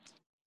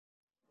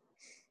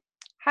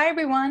Hi,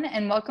 everyone,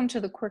 and welcome to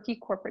the Quirky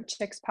Corporate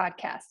Chicks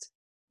podcast.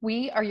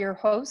 We are your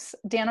hosts,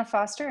 Dana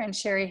Foster and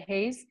Sherry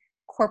Hayes,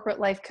 corporate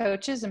life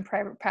coaches in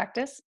private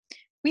practice.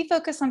 We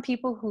focus on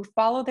people who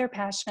follow their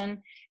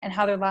passion and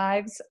how their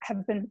lives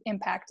have been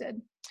impacted.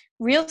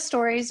 Real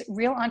stories,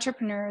 real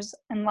entrepreneurs,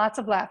 and lots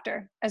of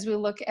laughter as we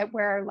look at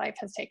where our life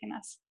has taken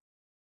us.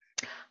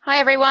 Hi,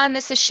 everyone.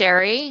 This is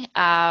Sherry.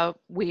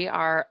 We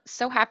are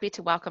so happy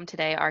to welcome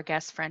today our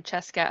guests,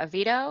 Francesca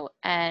Avitto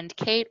and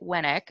Kate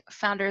Wnek,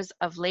 founders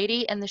of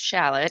Lady and the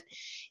Shallot,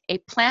 a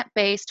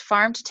plant-based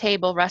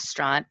farm-to-table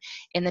restaurant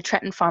in the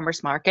Trenton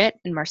Farmers Market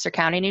in Mercer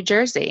County, New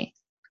Jersey.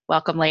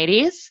 Welcome,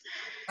 ladies.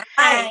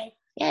 Hi.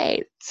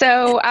 Yay.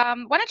 So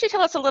why don't you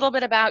tell us a little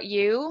bit about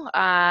you,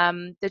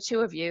 the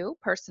two of you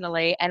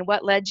personally, and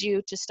what led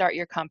you to start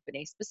your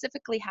company,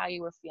 specifically how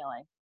you were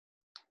feeling.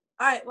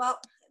 All right. Well,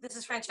 this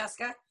is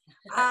Francesca.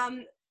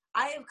 I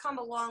have come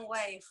a long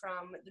way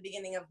from the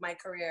beginning of my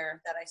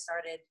career that I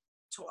started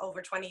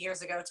over 20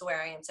 years ago to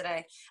where I am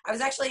today. I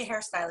was actually a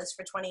hairstylist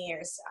for 20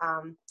 years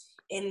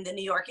in the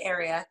New York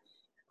area.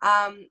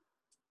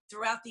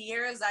 Throughout the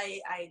years,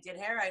 I did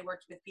hair. I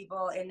worked with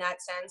people in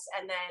that sense.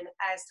 And then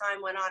as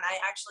time went on, I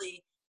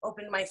actually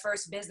opened my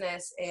first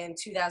business in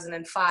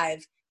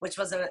 2005, which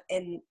was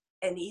an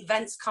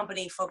events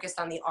company focused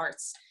on the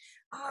arts.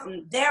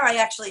 There, I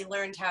actually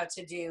learned how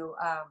to do,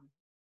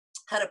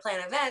 how to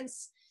plan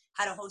events,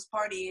 how to host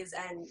parties,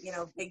 and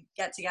big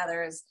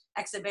get-togethers,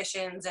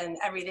 exhibitions, and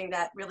everything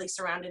that really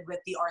surrounded with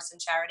the arts and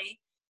charity.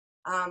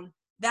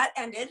 That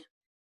ended.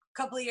 A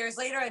couple of years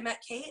later, I met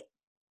Kate.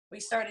 We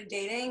started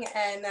dating,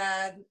 and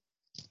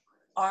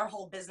our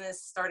whole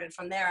business started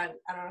from there. I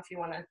don't know if you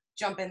want to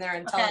jump in there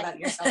and tell about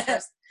yourself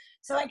first.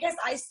 So I guess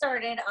I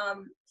started.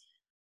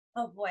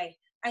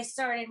 I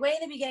started way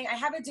in the beginning. I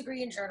have a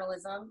degree in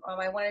journalism.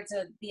 I wanted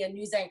to be a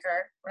news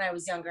anchor when I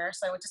was younger,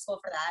 so I went to school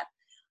for that.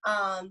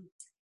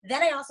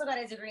 Then I also got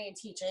a degree in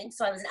teaching,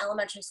 so I was an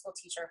elementary school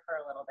teacher for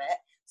a little bit.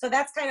 So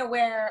that's kind of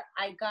where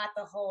I got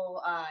the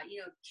whole,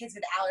 kids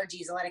with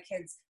allergies. A lot of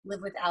kids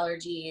live with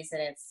allergies,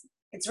 and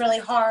it's really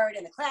hard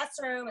in the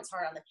classroom. It's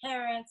hard on the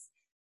parents,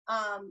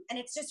 and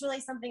it's just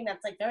really something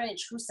that's like very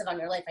intrusive on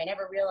your life. I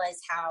never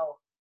realized how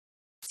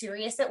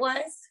serious it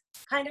was.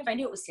 Kind of, I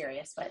knew it was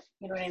serious, but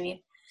you know what I mean?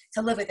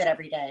 To live with it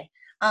every day.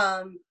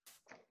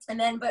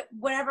 But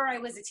whenever I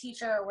was a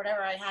teacher or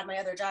whatever, I had my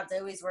other jobs, I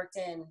always worked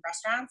in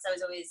restaurants. I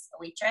was always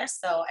a waitress.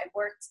 So I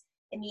worked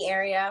in the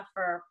area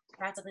for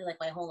practically like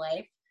my whole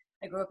life.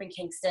 I grew up in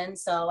Kingston.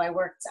 So I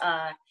worked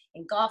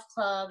in golf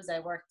clubs. I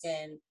worked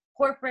in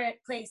corporate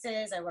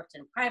places. I worked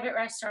in private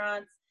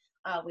restaurants,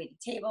 waited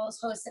tables,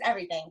 hosted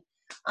everything.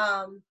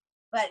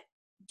 But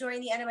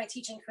during the end of my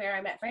teaching career,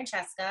 I met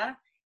Francesca,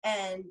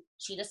 and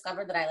she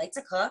discovered that I like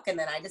to cook. And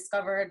then I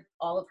discovered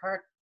all of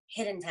her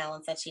hidden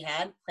talents that she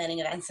had, planning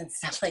events and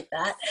stuff like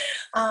that.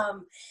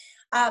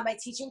 My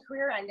teaching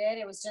career ended.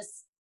 It was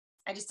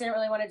I just didn't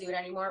really want to do it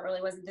anymore. It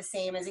really wasn't the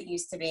same as it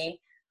used to be.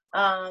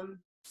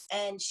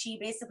 And she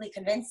basically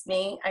convinced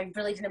me. I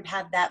really didn't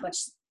have that much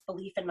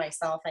belief in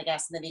myself, I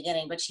guess, in the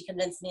beginning, but she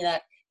convinced me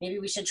that maybe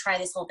we should try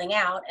this whole thing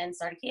out and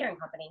start a catering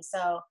company.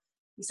 So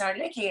we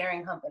started a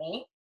catering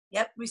company.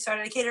 Yep, we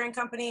started a catering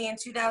company in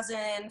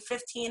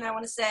 2015, I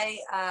want to say.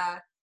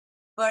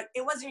 But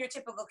it wasn't your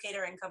typical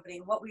catering company.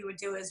 What we would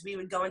do is we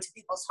would go into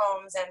people's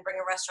homes and bring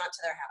a restaurant to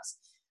their house.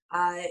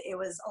 It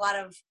was a lot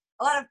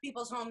of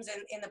people's homes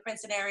in the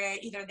Princeton area.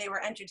 Either they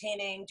were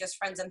entertaining just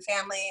friends and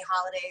family,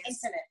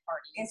 holidays,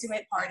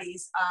 intimate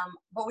parties.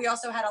 But we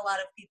also had a lot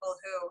of people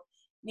who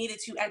needed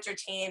to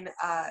entertain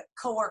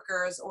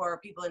coworkers or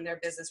people in their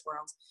business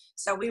world.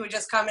 So we would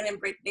just come in and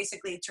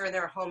basically turn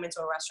their home into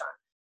a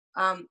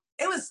restaurant.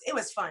 It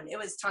was fun. It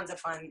was tons of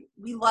fun.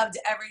 We loved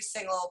every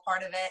single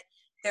part of it.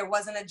 There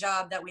wasn't a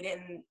job that we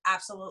didn't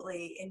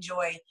absolutely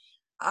enjoy.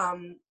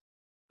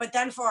 But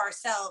then for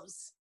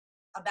ourselves,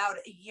 about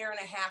a year and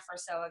a half or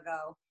so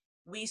ago,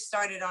 we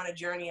started on a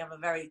journey of a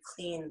very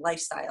clean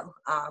lifestyle.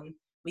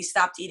 We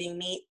stopped eating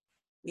meat.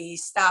 We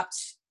stopped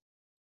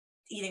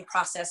eating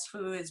processed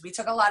foods. We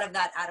took a lot of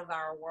that out of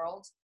our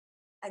world.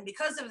 And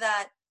because of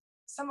that,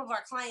 some of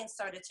our clients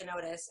started to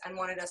notice and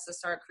wanted us to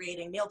start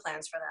creating meal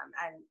plans for them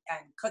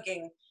and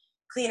cooking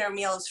cleaner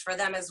meals for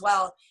them as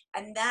well.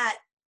 And that,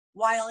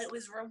 while it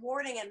was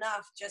rewarding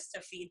enough just to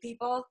feed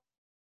people,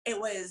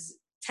 it was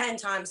 10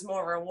 times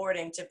more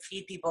rewarding to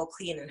feed people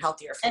clean and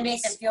healthier foods. And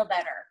make them feel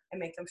better. And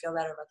make them feel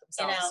better about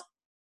themselves.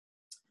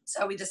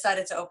 So we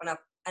decided to open up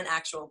an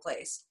actual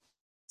place.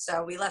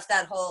 So we left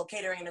that whole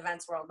catering and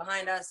events world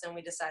behind us, and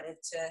we decided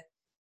to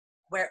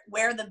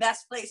where the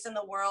best place in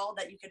the world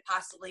that you could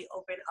possibly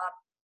open up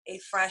a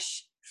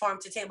fresh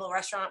farm-to-table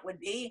restaurant would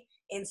be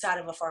inside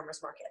of a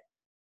farmer's market.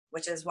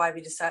 Which is why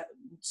we decided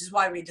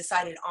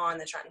on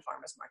the Trenton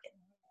Farmers Market.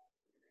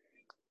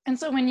 And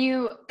so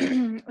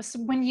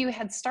when you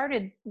had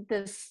started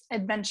this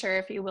adventure,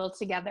 if you will,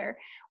 together,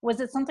 was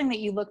it something that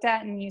you looked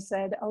at and you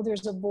said, oh,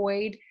 there's a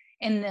void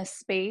in this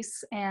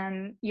space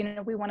and,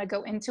 we want to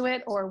go into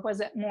it? Or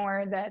was it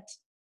more that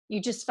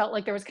you just felt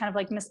like there was kind of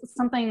like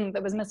something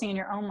that was missing in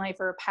your own life,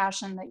 or a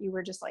passion that you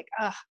were just like,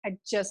 I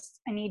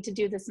need to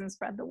do this and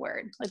spread the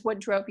word? Like, what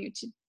drove you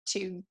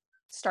to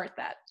start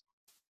that?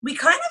 We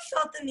kind of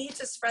felt the need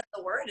to spread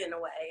the word in a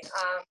way.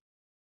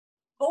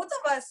 Both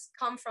of us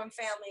come from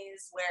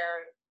families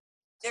where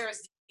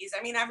there's disease. I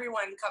mean,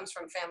 everyone comes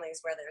from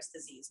families where there's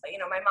disease, but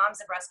my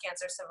mom's a breast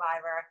cancer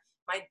survivor.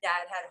 My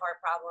dad had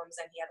heart problems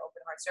and he had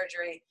open heart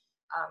surgery.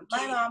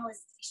 My mom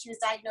was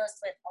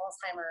diagnosed with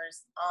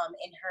Alzheimer's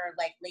in her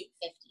like late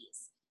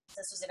 50s.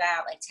 This was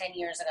about like 10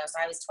 years ago. So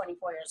I was 24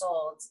 years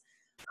old.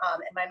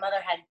 And my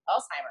mother had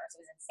Alzheimer's.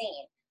 It was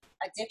insane.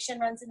 Addiction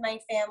runs in my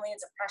family.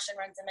 Depression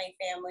runs in my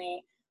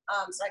family.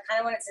 So I kind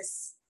of wanted to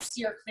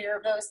steer clear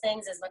of those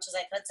things as much as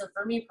I could. So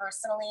for me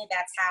personally,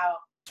 that's how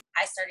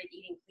I started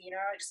eating cleaner.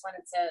 I just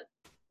wanted to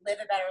live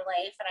a better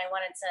life, and I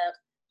wanted to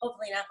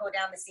hopefully not go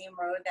down the same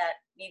road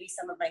that maybe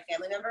some of my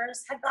family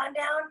members had gone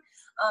down.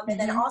 And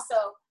then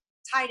also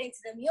tied into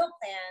the meal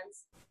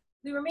plans,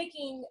 we were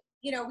making,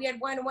 we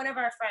had one of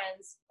our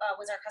friends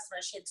was our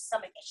customer. She had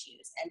stomach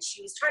issues, and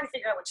she was trying to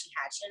figure out what she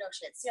had. She didn't know if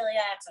she had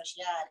celiac, or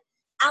she had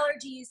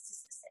allergies to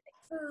specific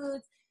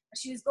foods.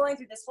 She was going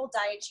through this whole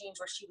diet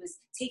change where she was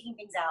taking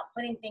things out,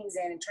 putting things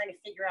in, and trying to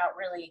figure out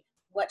really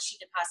what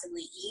she could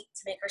possibly eat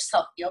to make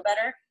herself feel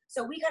better. So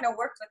we kind of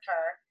worked with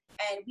her,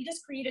 and we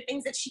just created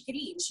things that she could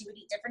eat. And she would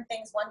eat different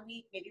things one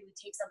week. Maybe we'd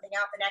take something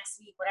out the next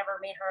week, whatever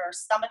made her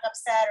stomach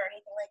upset or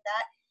anything like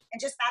that.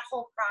 And just that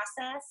whole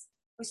process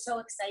was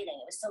so exciting.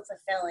 It was so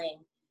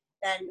fulfilling.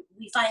 Then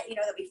we finally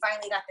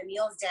got the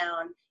meals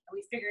down, and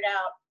we figured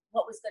out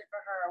what was good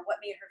for her, what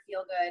made her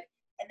feel good.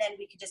 And then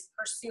we could just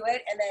pursue it.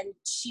 And then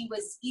she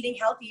was eating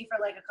healthy for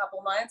like a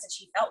couple months, and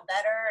she felt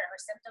better, and her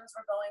symptoms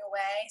were going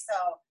away.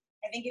 So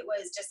I think it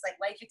was just like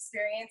life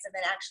experience. And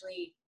then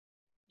actually,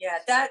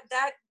 that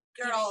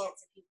girl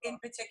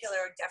in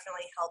particular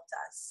definitely helped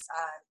us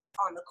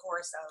on the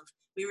course of,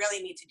 we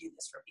really need to do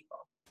this for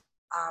people.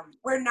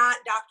 We're not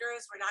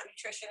doctors, we're not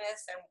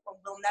nutritionists, and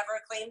we'll never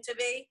claim to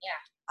be.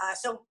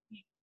 So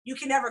you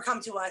can never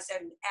come to us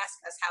and ask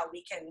us how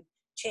we can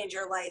change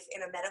your life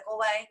in a medical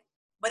way.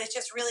 But it's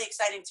just really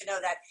exciting to know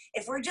that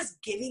if we're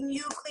just giving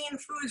you clean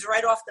foods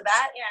right off the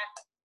bat,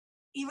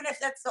 even if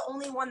that's the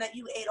only one that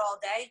you ate all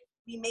day,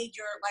 we made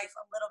your life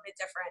a little bit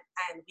different,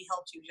 and we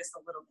helped you just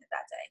a little bit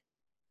that day.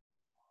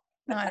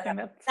 No, I think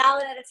that's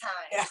salad at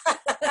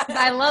a time.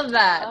 I love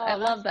that. Oh, I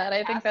love that.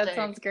 I think that fantastic.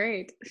 sounds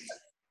great.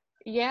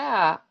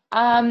 Yeah.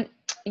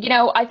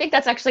 I think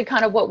that's actually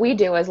kind of what we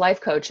do as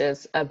life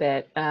coaches a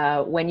bit.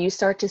 When you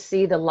start to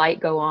see the light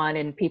go on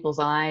in people's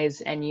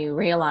eyes, and you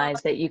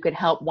realize that you could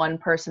help one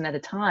person at a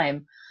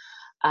time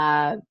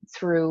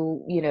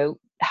through,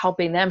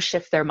 helping them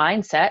shift their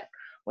mindset,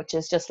 which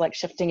is just like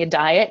shifting a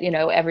diet,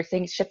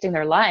 everything's shifting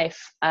their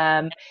life.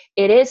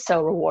 It is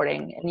so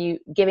rewarding, and you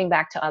giving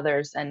back to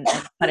others and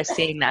kind of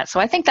seeing that. So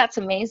I think that's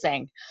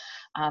amazing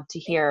to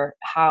hear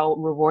how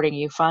rewarding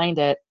you find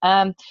it.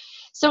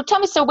 So tell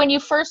me, so when you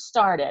first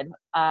started,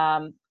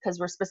 because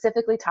we're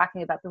specifically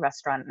talking about the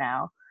restaurant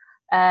now,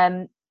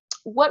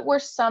 what were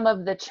some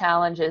of the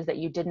challenges that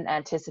you didn't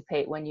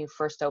anticipate when you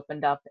first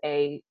opened up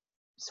a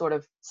sort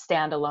of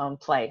standalone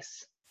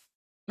place?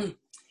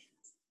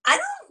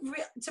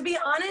 To be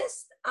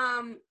honest,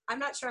 I'm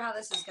not sure how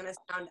this is going to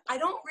sound. I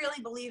don't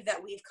really believe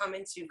that we've come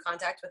into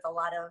contact with a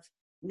lot of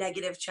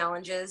negative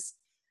challenges.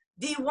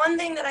 The one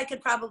thing that I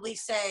could probably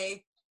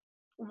say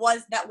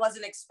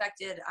wasn't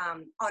expected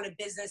on a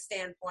business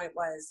standpoint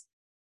was,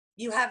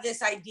 you have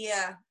this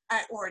idea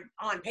or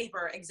on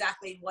paper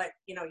exactly what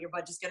your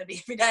budget's going to be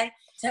every day,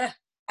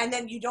 and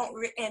then you don't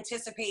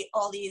anticipate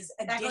all these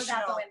additional. That goes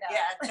out the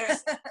window.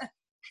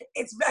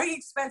 It's very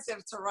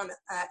expensive to run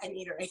an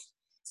eatery.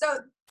 So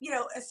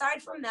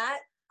aside from that,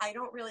 I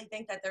don't really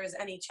think that there's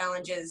any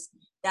challenges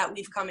that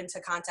we've come into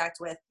contact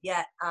with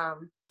yet,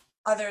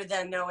 other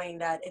than knowing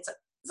that it's a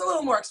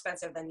little more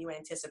expensive than you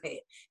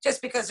anticipate,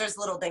 just because there's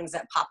little things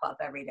that pop up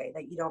every day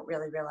that you don't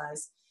really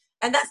realize.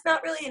 And that's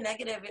not really a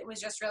negative. It was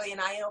just really an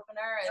eye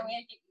opener.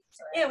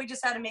 And we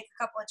just had to make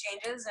a couple of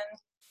changes,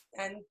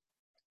 and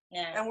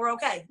we're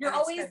okay. You're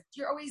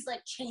always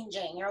like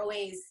changing. You're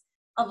always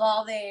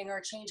evolving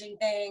or changing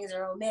things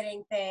or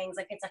omitting things.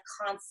 Like it's a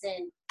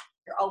constant.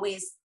 You're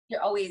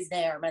always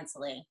there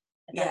mentally.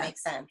 If that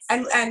makes sense.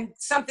 And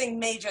something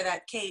major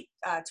that Kate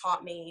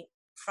taught me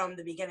from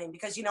the beginning,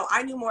 because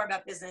I knew more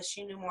about business,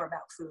 she knew more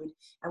about food,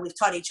 and we've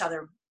taught each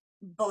other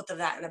both of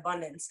that in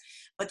abundance.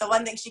 But the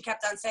one thing she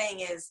kept on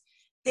saying is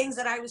things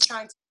that I was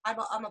trying to.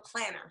 I'm a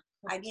planner.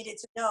 I needed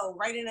to know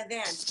right in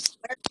advance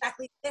where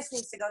exactly this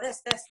needs to go,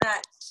 this,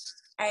 that.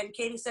 And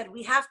Katie said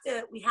we have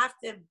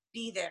to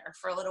be there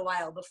for a little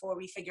while before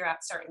we figure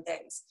out certain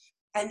things.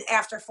 And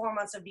after 4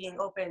 months of being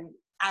open,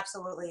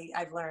 absolutely,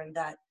 I've learned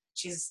that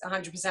she's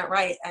 100%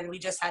 right, and we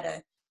just had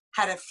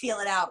to feel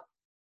it out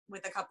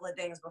with a couple of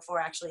things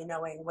before actually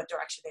knowing what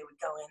direction they would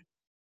go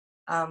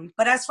in.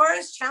 But as far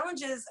as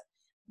challenges,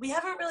 we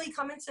haven't really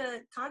come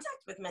into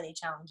contact with many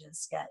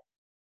challenges yet.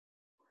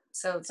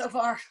 So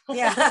far.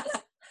 Yeah.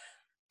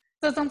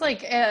 So it sounds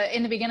like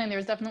in the beginning, there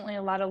was definitely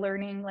a lot of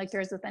learning, like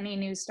there's with any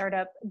new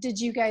startup. Did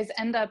you guys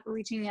end up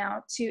reaching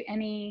out to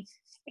any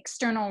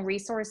external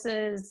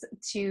resources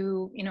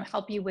to,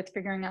 help you with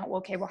figuring out, well,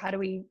 okay, well, how do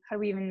we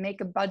even make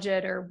a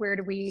budget, or where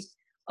do we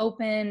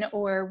open,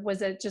 or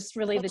was it just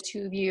really the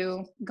two of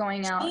you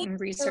going out and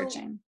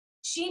researching?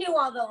 She knew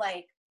all the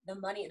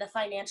money, the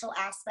financial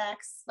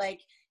aspects,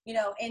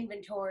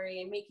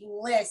 inventory and making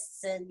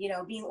lists and,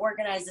 being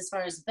organized as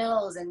far as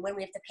bills and when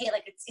we have to pay,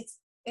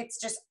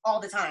 it's just all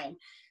the time.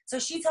 So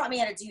she taught me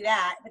how to do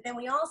that. But then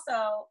we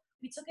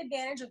took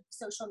advantage of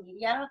social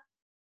media,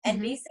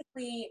 and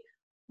basically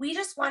we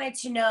just wanted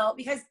to know,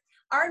 because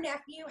our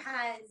nephew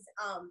has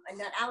a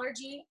nut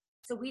allergy.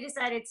 So we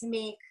decided to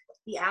make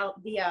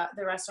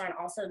the restaurant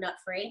also nut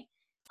free,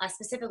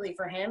 specifically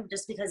for him,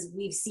 just because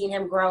we've seen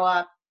him grow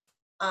up,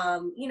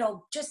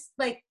 just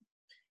like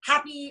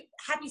happy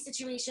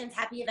situations,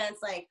 happy events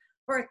like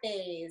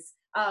birthdays,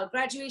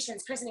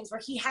 graduations, christenings, where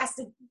he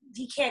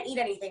can't eat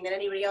anything that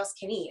anybody else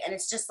can eat. And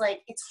it's just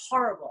it's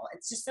horrible.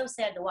 It's just so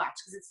sad to watch,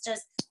 because it's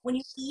just, when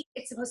you eat,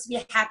 it's supposed to be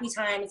a happy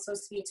time. It's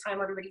supposed to be a time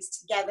where everybody's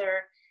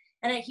together.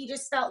 And he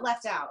just felt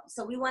left out.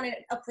 So we wanted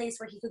a place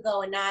where he could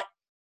go and not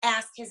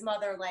ask his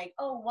mother,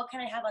 oh, what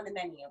can I have on the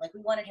menu? We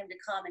wanted him to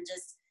come and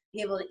just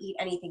be able to eat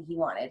anything he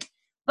wanted.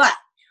 But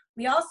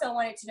we also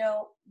wanted to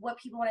know what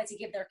people wanted to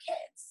give their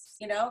kids.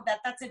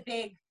 That's a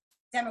big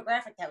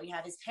demographic that we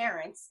have as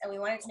parents, and we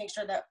wanted to make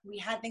sure that we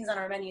had things on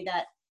our menu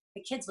that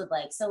the kids would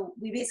like. So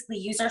we basically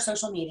used our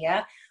social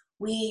media.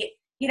 We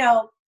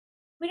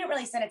didn't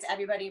really send it to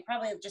everybody,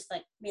 probably just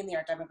mainly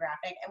our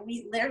demographic. And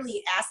we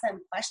literally asked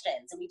them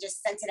questions, and we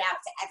just sent it out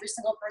to every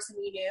single person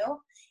we knew.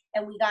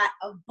 And we got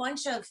a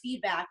bunch of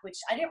feedback, which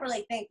I didn't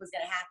really think was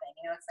going to happen.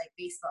 It's like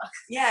Facebook.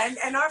 Yeah.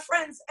 And our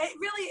friends, it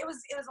was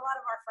a lot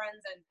of our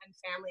friends and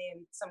family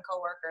and some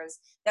coworkers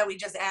that we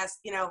just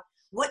asked,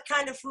 what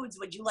kind of foods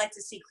would you like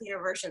to see cleaner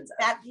versions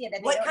of?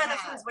 What kind of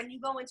foods, when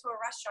you go into a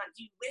restaurant,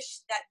 do you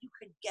wish that you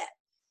could get?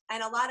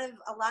 And a lot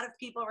of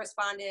people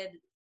responded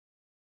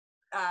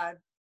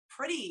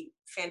pretty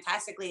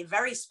fantastically,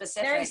 very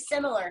specific. Very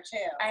similar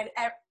too. And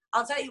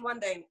I'll tell you one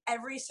thing,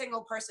 every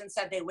single person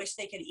said they wish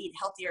they could eat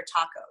healthier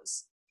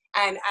tacos.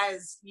 And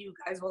as you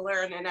guys will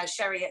learn, and as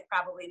Sherry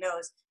probably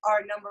knows, our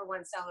number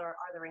one seller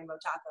are the rainbow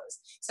tacos.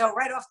 So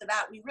right off the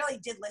bat, we really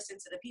did listen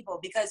to the people,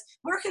 because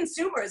we're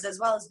consumers as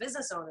well as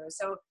business owners.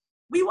 So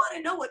we want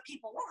to know what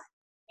people want.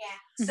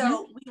 Yeah.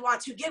 So we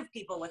want to give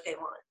people what they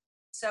want.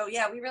 So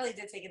yeah, we really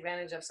did take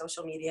advantage of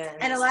social media.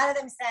 And a lot of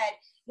them said,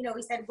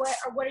 we said,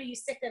 what are you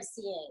sick of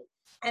seeing?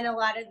 And a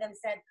lot of them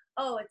said,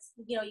 oh, it's,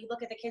 you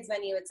look at the kids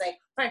menu, it's like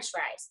French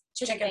fries,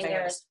 chicken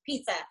fingers,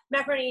 pizza,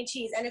 macaroni and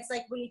cheese. And it's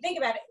when you think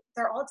about it,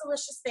 they're all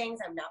delicious things.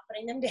 I'm not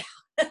putting them down.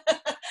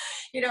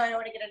 I don't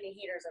want to get any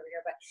haters over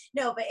here, but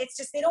no, but it's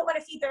just, they don't want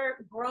to feed their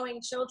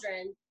growing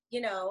children,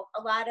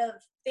 a lot of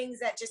things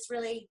that just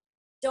really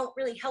don't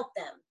really help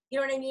them. You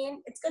know what I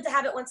mean? It's good to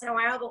have it once in a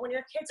while, but when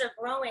your kids are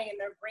growing and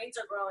their brains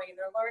are growing and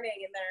they're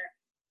learning and they're,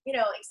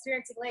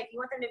 experiencing life, you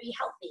want them to be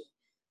healthy.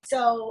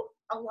 So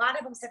a lot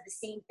of them said the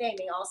same thing.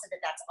 They all said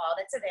that that's all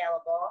that's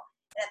available,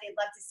 and that they'd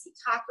love to see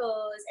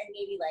tacos and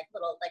maybe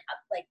little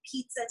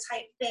pizza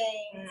type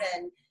things.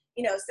 And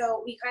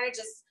so we kind of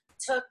just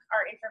took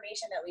our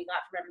information that we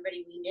got from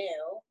everybody we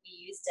knew, we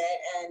used it,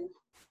 and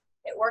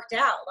it worked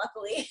out,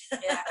 luckily.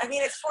 Yeah, I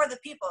mean, it's for the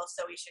people,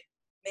 so we should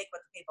make what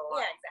the people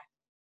want. Yeah, exactly.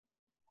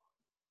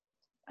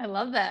 I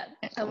love that.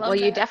 Well,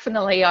 you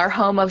definitely are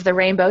home of the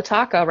rainbow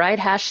taco, right?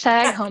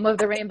 Hashtag home of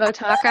the rainbow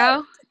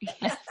taco.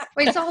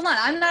 Wait, so hold on.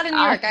 I'm not in New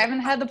York. I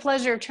haven't had the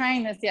pleasure of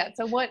trying this yet.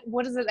 So what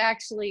is it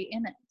actually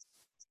in it?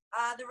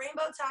 The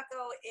rainbow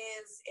taco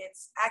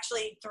it's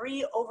actually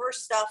 3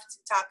 overstuffed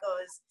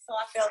tacos.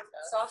 Soft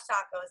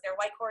tacos. They're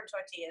white corn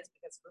tortillas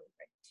because it's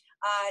gluten-free.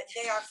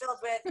 They are filled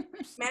with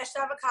mashed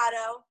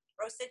avocado,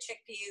 roasted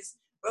chickpeas,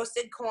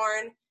 roasted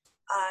corn,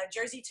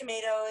 Jersey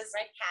tomatoes,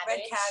 red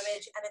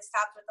cabbage, and it's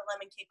topped with the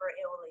lemon caper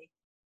aioli.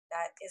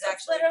 That is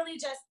actually literally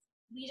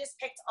we just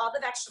picked all the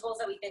vegetables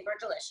that we think are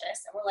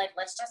delicious, and we're like,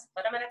 let's just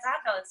put them in a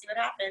taco and see what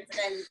happens. And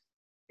then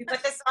we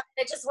put this on,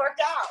 and it just worked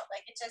out.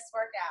 It just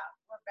worked out.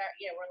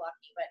 We're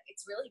lucky, but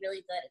it's really,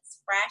 really good. It's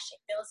fresh.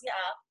 It fills you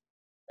up,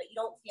 but you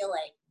don't feel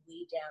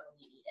weighed down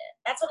when you eat it.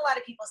 That's what a lot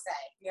of people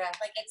say. Yeah.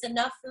 It's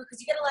enough food, because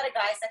you get a lot of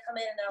guys that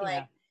come in and they're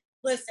like,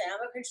 listen,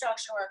 I'm a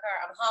construction worker.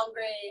 I'm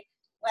hungry.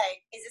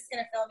 Is this going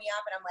to fill me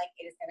up? And I'm like,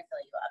 it is going to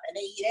fill you up. And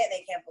they eat it and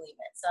they can't believe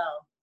it. So.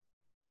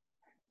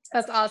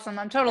 That's awesome.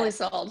 I'm totally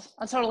sold.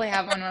 I'll totally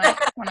have one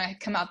when I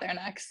come out there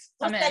next.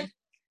 I'm in.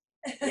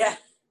 Yeah.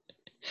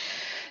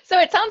 So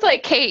it sounds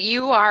like, Kate,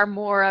 you are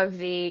more of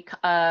the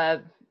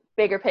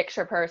bigger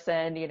picture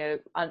person,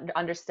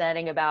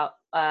 understanding about,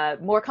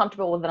 more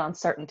comfortable with an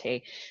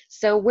uncertainty.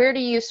 So where do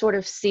you sort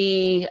of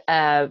see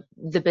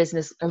the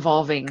business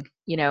evolving?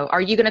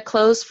 Are you going to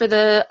close for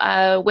the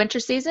winter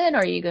season, or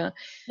are you going?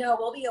 No,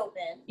 we'll be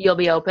open. You'll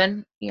be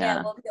open?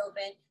 Yeah, we'll be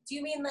open. Do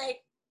you mean 5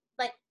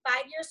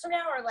 years from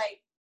now, or No,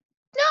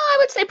 I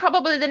would say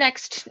probably the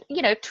next,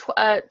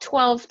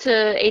 12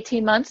 to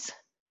 18 months.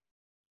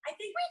 I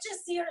think we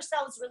just see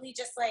ourselves really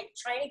just like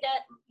trying to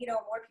get,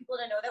 more people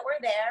to know that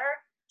we're there,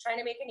 trying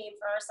to make a name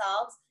for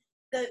ourselves.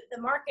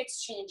 The market's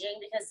changing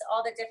because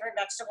all the different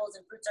vegetables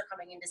and fruits are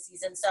coming into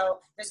season.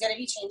 So there's going to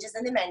be changes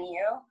in the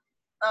menu.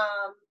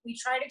 We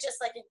try to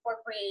just like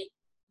incorporate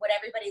what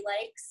everybody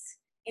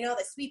likes,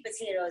 the sweet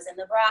potatoes and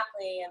the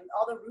broccoli and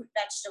all the root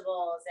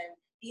vegetables and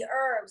the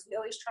herbs. We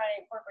always try to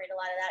incorporate a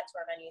lot of that to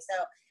our menu.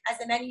 So as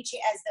the menu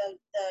as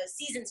the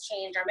seasons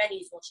change, our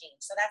menus will change.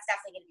 So that's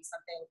definitely going to be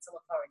something to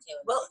look forward to in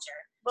the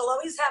future. We'll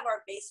always have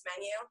our base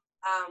menu,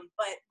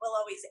 but we'll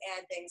always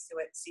add things to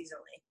it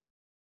seasonally.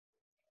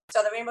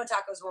 So the rainbow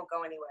tacos won't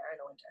go anywhere in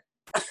the winter.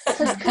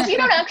 Because you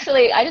don't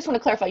actually, I just want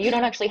to clarify, you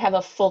don't actually have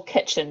a full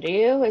kitchen, do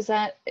you?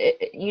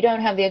 You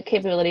don't have the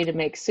capability to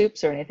make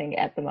soups or anything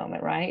at the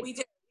moment, right? We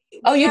do.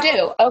 You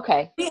do?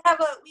 Okay. We have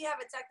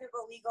a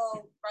technical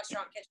legal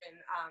restaurant kitchen,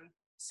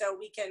 so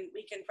we can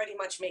pretty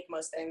much make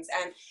most things.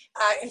 And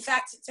in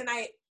fact,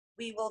 tonight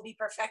we will be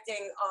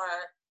perfecting our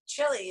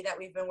chili that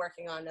we've been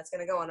working on. That's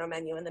going to go on our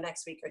menu in the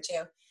next week or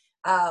two.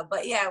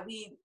 But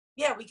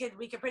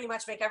we could pretty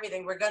much make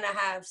everything. We're going to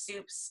have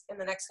soups in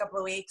the next couple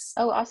of weeks.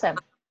 Oh, awesome.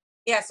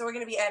 So we're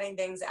going to be adding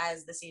things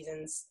as the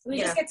seasons. We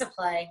just get to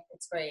play.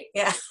 It's great.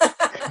 Yeah.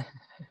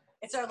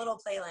 It's our little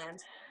playland.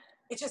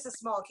 It's just a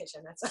small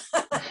kitchen. That's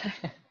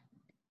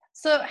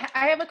So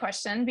I have a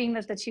question, being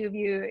that the two of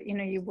you,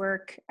 you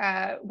work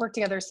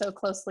together so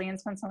closely and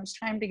spend so much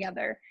time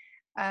together.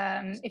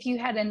 If you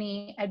had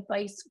any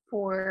advice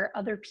for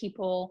other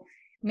people,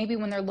 maybe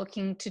when they're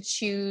looking to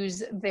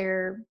choose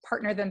their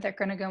partner that they're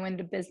going to go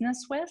into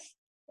business with,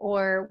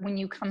 or when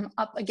you come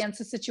up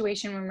against a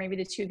situation where maybe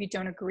the two of you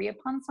don't agree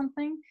upon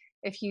something,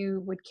 if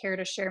you would care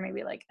to share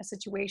maybe like a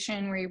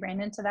situation where you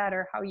ran into that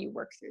or how you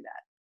work through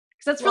that.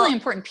 Because that's really an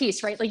important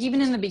piece, right? Like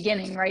even in the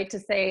beginning, right? To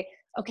say,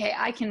 okay,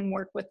 I can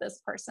work with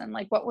this person.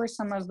 Like what were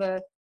some of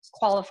the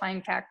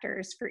qualifying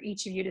factors for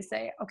each of you to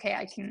say, okay,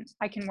 I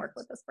can work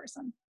with this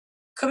person?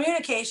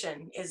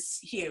 Communication is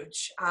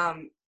huge.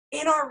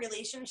 In our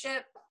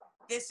relationship,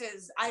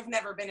 I've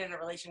never been in a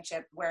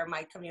relationship where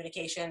my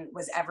communication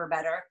was ever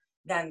better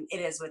than it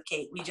is with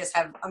Kate. We just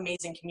have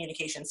amazing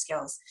communication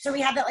skills. So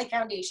we have that like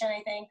foundation,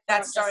 I think.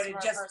 That started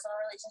just personal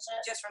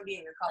relationship. Just from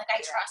being a couple.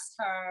 Like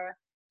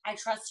I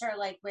trust her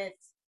like with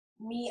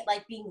me,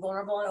 like being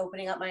vulnerable and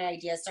opening up my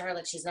ideas to her.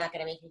 Like she's not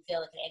going to make me feel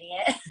like an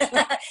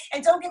idiot.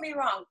 And don't get me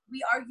wrong,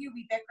 we argue,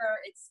 we bicker.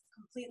 It's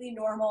completely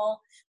normal.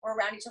 We're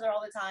around each other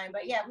all the time.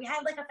 But yeah, we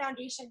have like a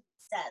foundation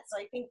set.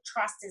 So I think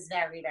trust is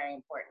very, very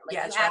important. Like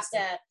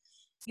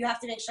you have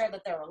to make sure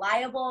that they're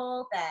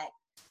reliable, that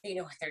they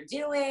know what they're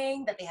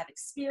doing, that they have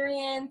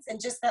experience,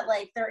 and just that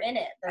like they're in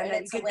it. They're in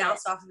it to win.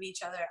 Bounce off of each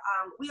other.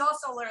 We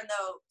also learned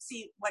though,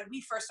 when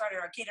we first started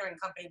our catering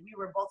company, we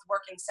were both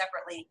working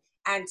separately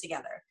and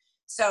together.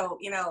 So,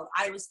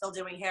 I was still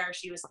doing hair,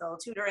 she was still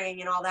tutoring,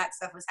 and all that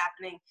stuff was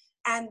happening.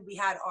 And we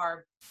had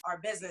our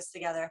business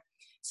together.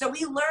 So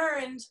we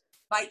learned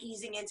by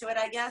easing into it,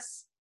 I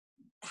guess,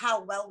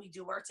 how well we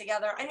do work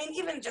together. I mean,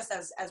 even just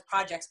as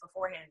projects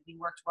beforehand, we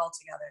worked well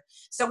together.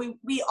 So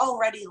we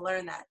already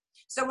learned that.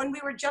 So when we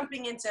were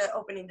jumping into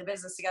opening the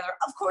business together,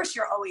 of course,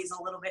 you're always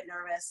a little bit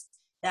nervous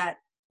that,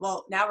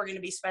 well, now we're going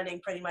to be spending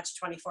pretty much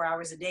 24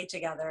 hours a day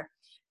together.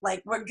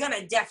 Like, we're going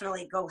to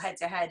definitely go head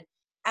to head.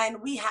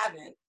 And we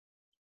haven't.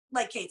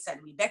 Like Kate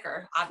said, we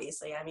bicker,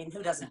 obviously. I mean,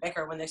 who doesn't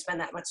bicker when they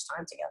spend that much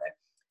time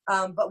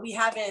together? But we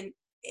haven't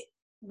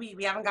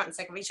gotten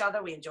sick of each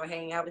other. We enjoy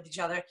hanging out with each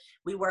other.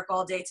 We work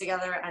all day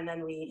together, and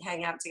then we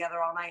hang out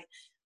together all night.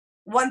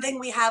 One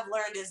thing we have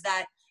learned is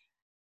that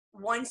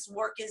once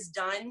work is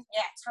done,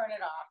 turn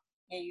it off.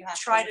 Yeah, you have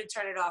to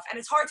turn it off. And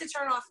it's hard to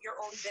turn off your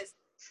own business,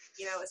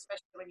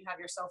 especially when you have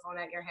your cell phone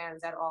at your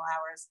hands at all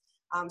hours.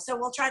 So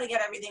we'll try to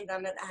get everything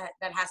done that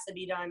has to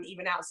be done,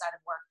 even outside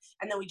of work,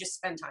 and then we just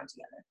spend time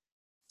together.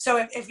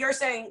 So if you're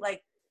saying,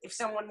 like, if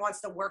someone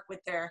wants to work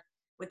with their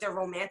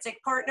romantic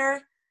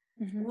partner,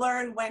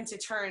 learn when to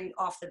turn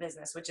off the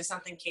business, which is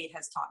something Kate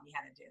has taught me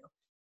how to do.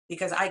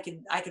 Because I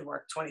could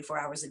work 24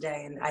 hours a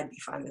day and I'd be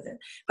fine with it.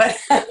 But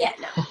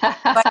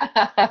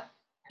but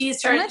she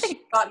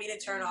taught me to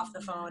turn off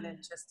the phone and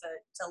just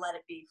to let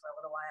it be for a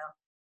little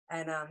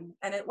while,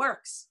 and it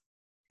works.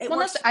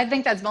 I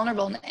think that's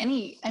vulnerable in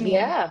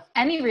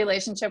any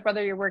relationship,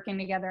 whether you're working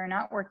together or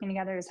not working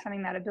together, is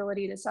having that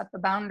ability to set the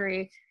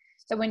boundary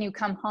that when you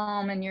come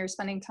home and you're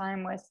spending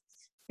time with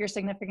your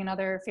significant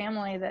other,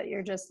 family, that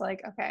you're just like,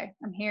 okay,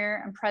 I'm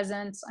here, I'm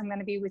present, I'm going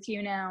to be with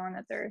you now, and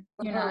that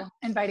you're not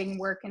inviting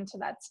work into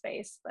that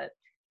space, but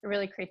it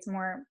really creates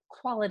more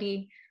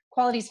quality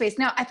space.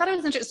 Now, I thought it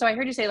was interesting. So I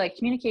heard you say like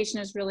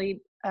communication is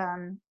really,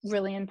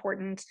 really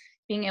important.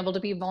 Being able to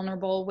be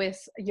vulnerable with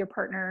your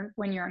partner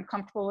when you're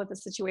uncomfortable with a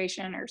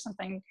situation or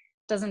something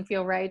doesn't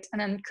feel right, and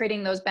then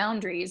creating those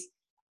boundaries.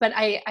 But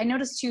I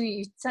noticed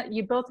too,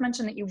 you both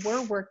mentioned that you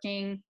were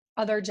working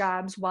other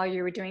jobs while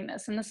you were doing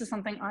this. And this is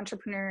something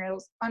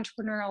entrepreneurs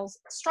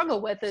struggle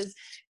with, is,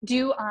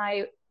 do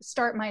I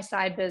start my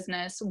side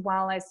business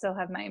while I still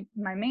have my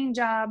main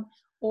job?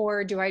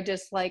 Or do I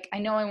just I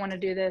know I want to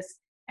do this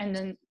and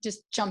then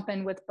just jump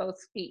in with both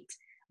feet?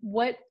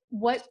 What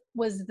what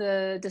was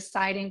the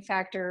deciding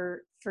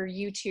factor for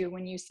you two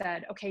when you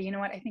said, okay, you know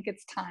what, I think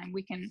it's time.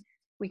 We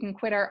can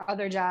quit our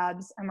other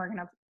jobs and we're going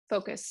to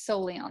focus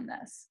solely on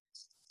this?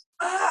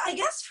 I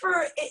guess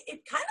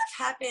it kind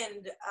of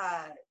happened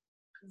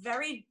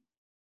very,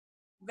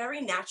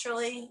 very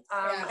naturally.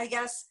 I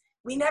guess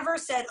we never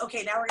said,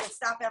 okay, now we're going to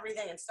stop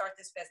everything and start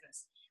this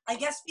business. I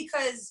guess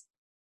because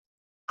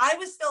I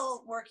was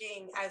still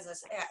working as a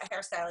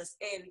hairstylist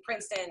in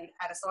Princeton,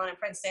 at a salon in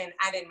Princeton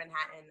and in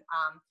Manhattan.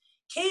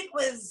 Kate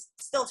was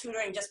still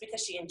tutoring just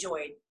because she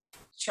enjoyed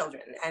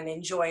children and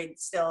enjoyed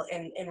still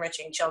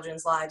enriching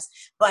children's lives.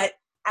 But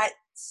at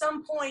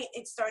some point,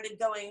 it started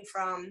going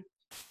from,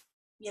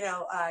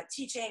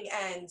 teaching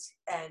and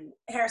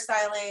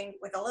hairstyling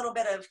with a little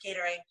bit of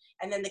catering.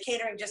 And then the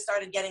catering just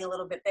started getting a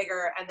little bit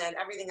bigger. And then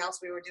everything else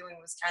we were doing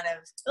was kind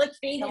of like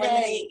faded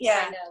eliminated.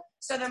 Yeah. Kind of.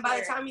 So then by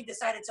the time we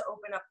decided to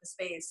open up the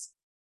space,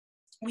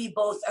 we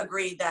both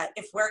agreed that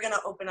if we're going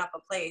to open up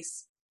a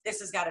place, this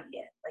has got to be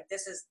it. Like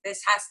this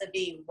has to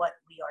be what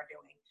we are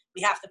doing.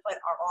 We have to put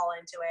our all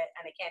into it.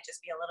 And it can't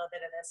just be a little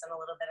bit of this and a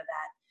little bit of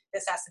that.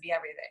 This has to be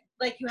everything.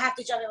 Like you have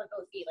to jump in with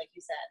both feet, like you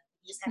said.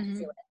 You just have to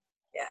do it.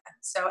 Yeah.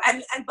 So,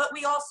 but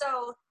we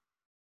also,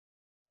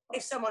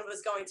 if someone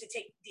was going to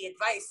take the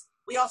advice,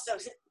 we also,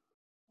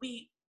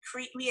 we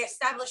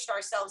established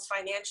ourselves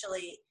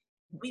financially.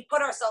 We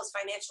put ourselves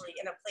financially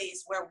in a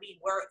place where we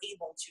were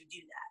able to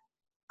do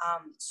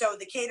that. So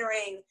the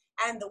catering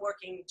and the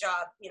working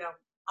job,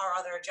 our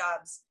other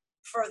jobs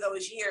for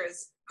those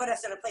years put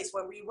us in a place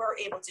where we were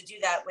able to do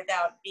that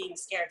without being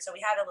scared. So we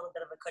had a little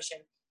bit of a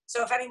cushion.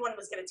 So if anyone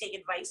was going to take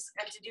advice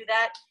and to do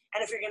that,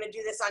 and if you're going to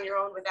do this on your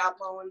own without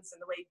loans and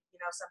the way,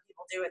 some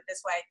people do it this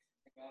way,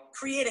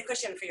 create a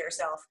cushion for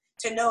yourself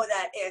to know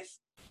that if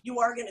you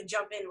are going to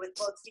jump in with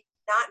both feet,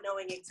 not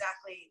knowing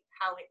exactly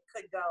how it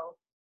could go,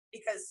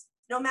 because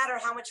no matter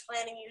how much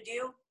planning you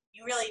do,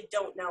 you really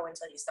don't know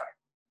until you start.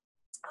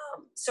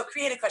 So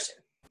create a cushion.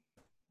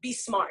 Be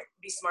smart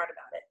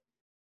about it,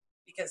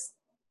 because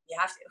you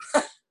have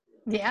to.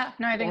 Yeah,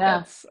 no, I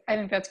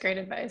think that's great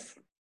advice.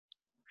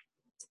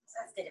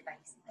 That's good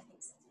advice.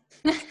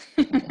 I think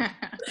so.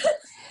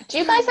 Do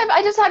you guys have?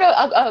 I just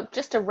had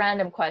just a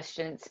random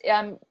question,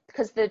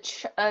 because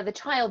the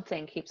child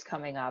thing keeps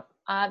coming up.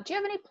 Do you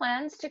have any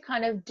plans to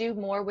kind of do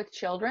more with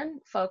children,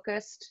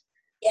 focused?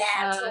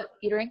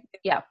 Catering?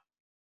 Yeah,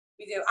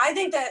 we do. I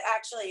think that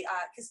actually,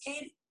 because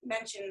Kate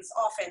mentions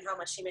often how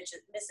much she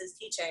misses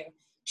teaching.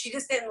 She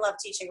just didn't love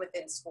teaching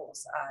within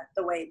schools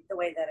the way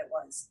that it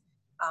was.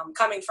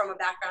 Coming from a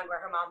background where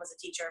her mom was a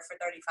teacher for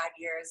 35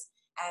 years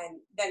and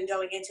then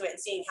going into it and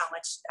seeing how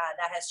much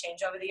that has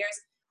changed over the years,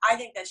 I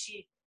think that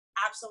she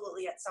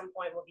absolutely at some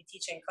point will be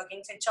teaching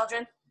cooking to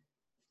children.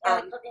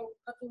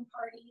 Cooking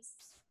parties.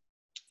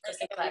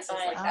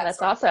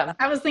 That's awesome.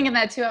 I was thinking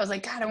that too. I was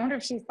like, God, I wonder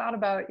if she thought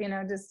about,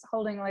 just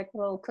holding like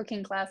little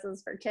cooking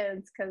classes for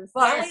kids. Because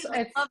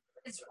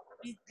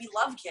we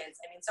love kids.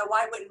 I mean, so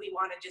why wouldn't we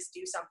want to just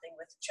do something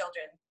with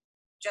children?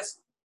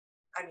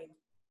 I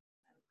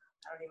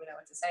don't even know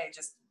what to say.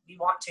 Just, we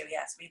want to,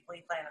 yes. We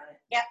plan on it.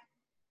 Yep,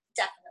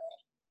 definitely.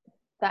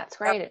 That's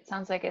great. It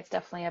sounds like it's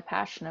definitely a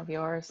passion of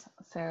yours.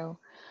 So,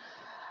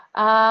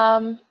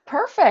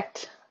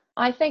 perfect.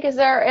 I think, is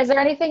there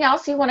anything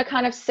else you want to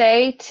kind of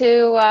say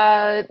to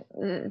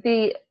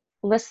the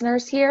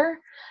listeners here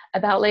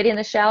about Lady in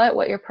the Shallot,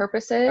 what your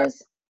purpose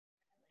is?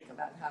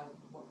 About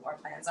what our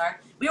plans are.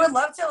 We would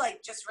love to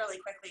just really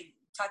quickly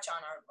touch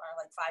on our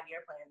 5-year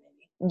plan,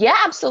 maybe. Yeah,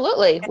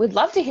 absolutely. We'd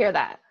love to hear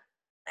that.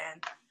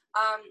 And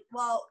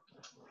well,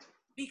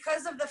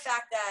 because of the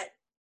fact that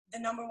the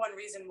number one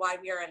reason why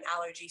we are an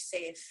allergy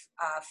safe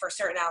for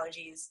certain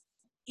allergies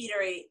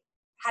eatery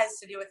has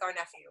to do with our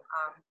nephew.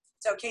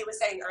 So Kate was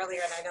saying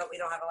earlier, and I know we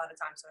don't have a lot of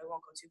time, so I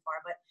won't go too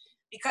far, but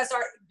because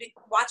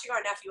watching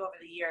our nephew over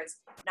the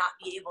years not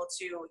be able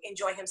to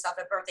enjoy himself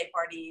at birthday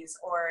parties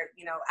or,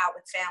 out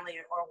with family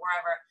or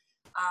wherever,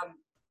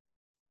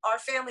 our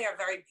family are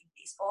very big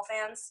baseball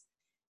fans.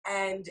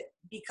 And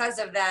because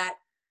of that,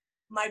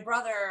 my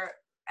brother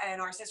and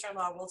our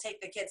sister-in-law will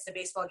take the kids to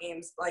baseball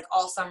games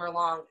all summer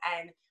long.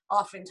 And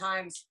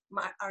oftentimes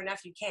our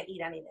nephew can't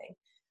eat anything.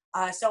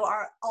 So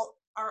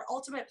our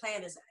ultimate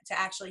plan is to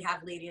actually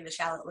have Lady in the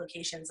Shallot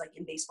locations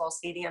in baseball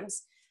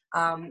stadiums,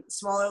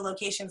 smaller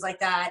locations like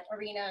that,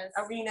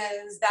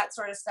 arenas, that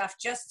sort of stuff,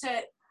 just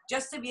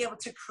to be able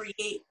to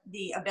create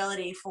the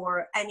ability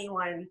for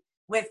anyone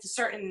with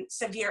certain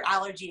severe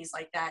allergies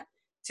like that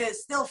to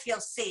still feel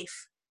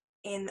safe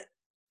in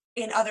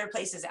other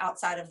places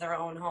outside of their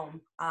own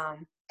home.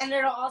 And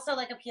it'll also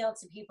appeal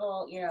to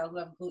people, who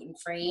have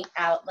gluten-free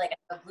a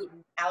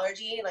gluten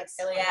allergy,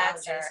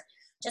 celiacs or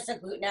just a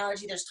gluten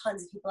allergy. There's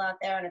tons of people out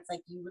there, and it's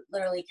you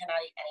literally cannot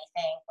eat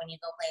anything when you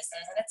go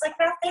places, and it's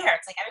not fair.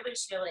 It's everybody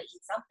should be able to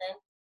eat something.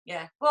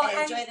 Yeah. Well,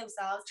 and enjoy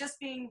themselves. Just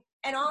being,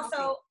 and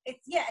also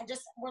healthy. And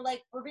just we're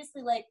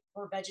basically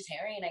we're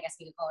vegetarian, I guess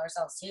we could call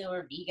ourselves too,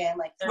 or vegan.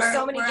 There's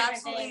so many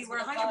different things.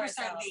 We're 100%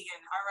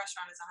 vegan. Our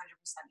restaurant is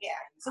 100% vegan. Yeah.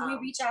 So we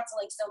reach out to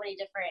so many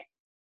different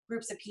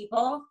groups of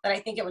people that I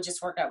think it would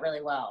just work out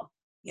really well.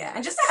 Yeah,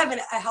 and just to have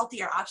a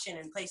healthier option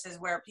in places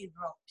where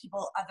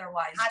people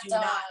otherwise Hot do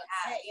dogs, not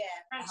have.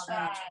 French a healthy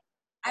fries. option.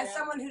 As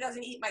someone who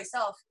doesn't eat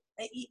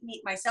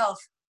meat myself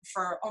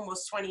for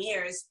almost 20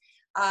 years,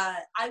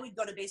 I would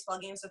go to baseball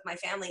games with my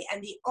family,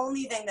 and the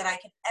only thing that I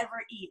could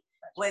ever eat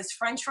was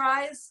French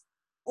fries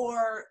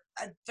or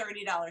a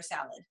 $30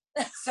 salad.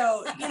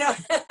 So,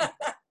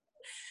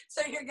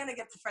 so you're gonna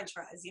get the French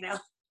fries,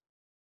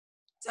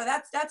 So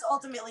that's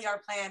ultimately our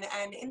plan,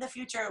 and in the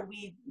future,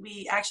 we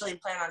actually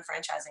plan on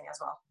franchising as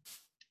well.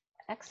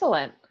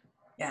 Excellent.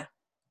 Yeah.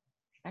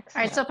 Excellent.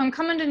 All right, so if I'm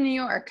coming to New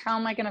York, how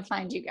am I going to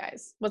find you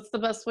guys? What's the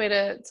best way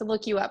to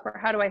look you up, or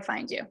how do I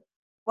find you?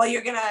 Well,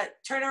 you're gonna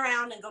turn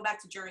around and go back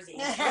to Jersey.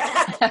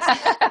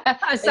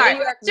 I'm sorry,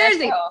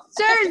 Jersey. Our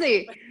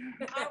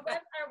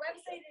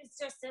website is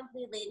just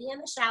simply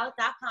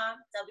ladyintheshallot.com,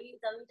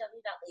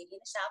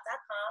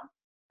 www.ladyintheshallot.com.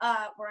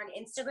 We're on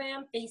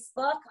Instagram,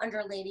 Facebook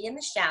under Lady in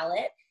the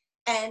Shallot,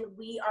 and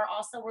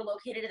we're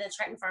located in the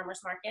Trenton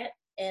Farmers Market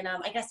in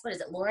I guess what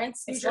is it,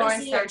 Lawrence, New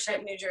Jersey, Lawrence,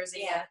 Trenton, New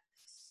Jersey. Yeah.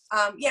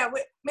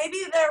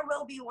 Maybe there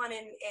will be one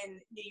in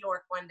New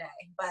York one day,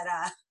 but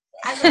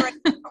as of right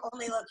now, the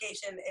only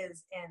location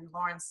is in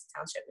Lawrence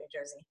Township, New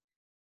Jersey.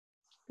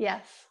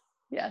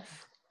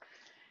 Yes.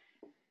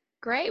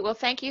 Great. Well,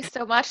 thank you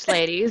so much,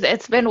 ladies.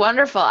 It's been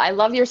wonderful. I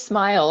love your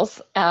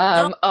smiles,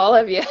 all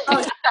of you.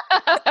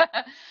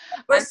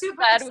 We're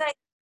super excited.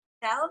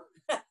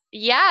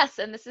 Yes,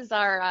 and this is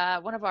our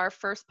one of our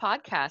first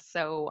podcasts.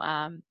 So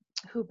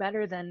who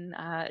better than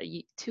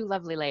two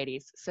lovely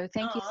ladies? So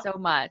thank you so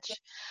much.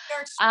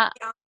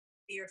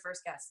 Be your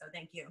first guest, so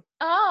thank you.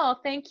 Oh,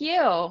 thank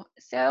you.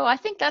 So I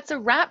think that's a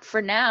wrap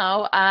for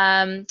now.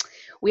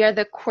 We are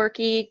the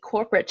Quirky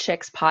Corporate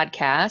Chicks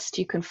podcast.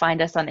 You can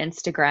find us on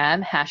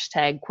Instagram,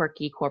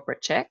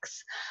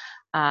 #QuirkyCorporateChicks.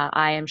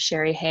 I am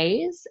Sherry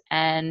Hayes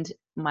and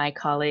my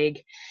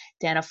colleague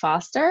Dana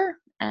Foster,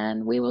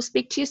 and we will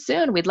speak to you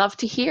soon. We'd love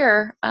to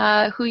hear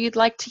who you'd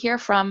like to hear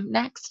from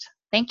next.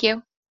 Thank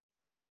you.